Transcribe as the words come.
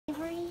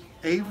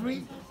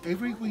Avery,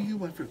 Avery, what do you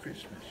want for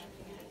Christmas?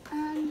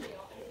 Um,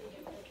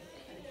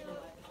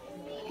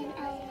 an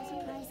LOL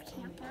surprise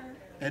camper.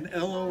 An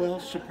LOL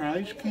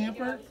surprise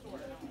camper?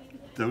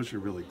 Those are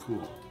really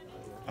cool.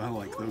 I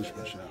like those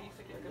myself.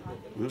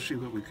 We'll see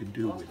what we can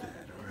do with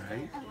that, all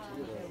right?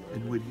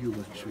 And what do you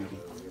want, sweetie?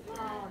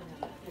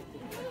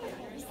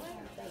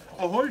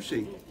 A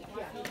horsey.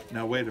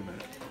 Now wait a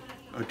minute.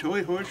 A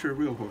toy horse or a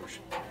real horse?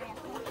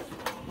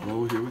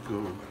 Oh, here we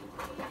go.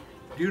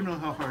 Do you know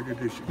how hard it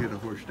is to get a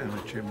horse down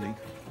a chimney?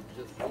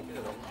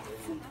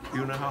 Do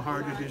you know how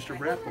hard it is to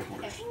wrap a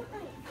horse?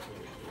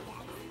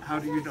 How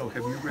do you know?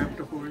 Have you wrapped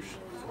a horse?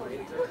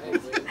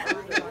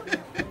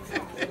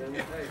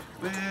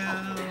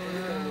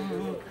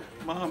 Well,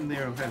 Mom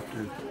there will have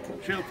to,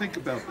 she'll think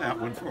about that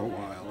one for a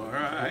while, all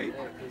right?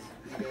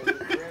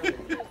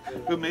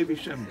 But maybe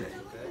someday,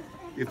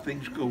 if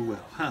things go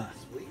well, huh?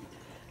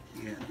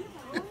 Yeah.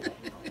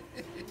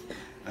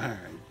 All right.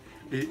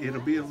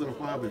 It'll be a little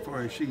while before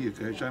I see you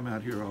guys. I'm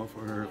out here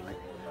awful early.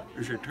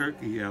 There's a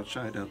turkey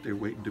outside out there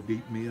waiting to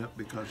beat me up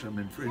because I'm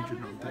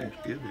infringing on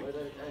Thanksgiving.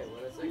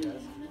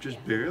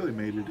 Just barely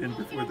made it in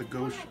before the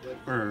ghosts,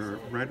 or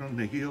right on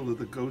the heel of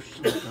the ghosts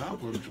and the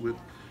goblins with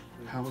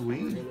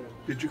Halloween.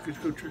 Did you guys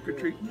go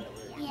trick-or-treating?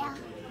 Yeah.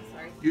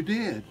 You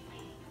did?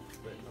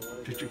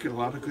 Did you get a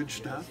lot of good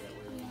stuff?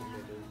 Yeah.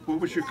 What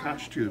was your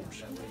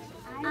costumes?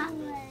 I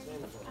was,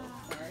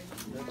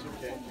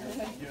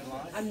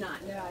 I'm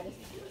not. No, I just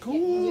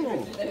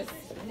Cool. this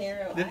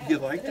narrow. You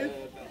liked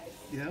it?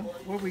 Yeah?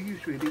 What were you,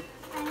 sweetie?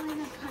 I was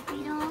a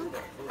puppy dog.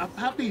 A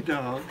puppy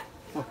dog?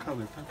 What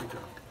color puppy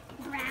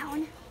dog?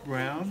 Brown.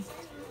 Brown?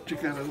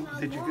 Did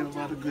you get a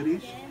lot of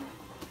goodies?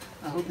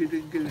 I hope you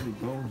didn't get any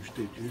bones,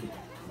 did you?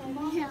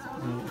 No.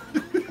 No.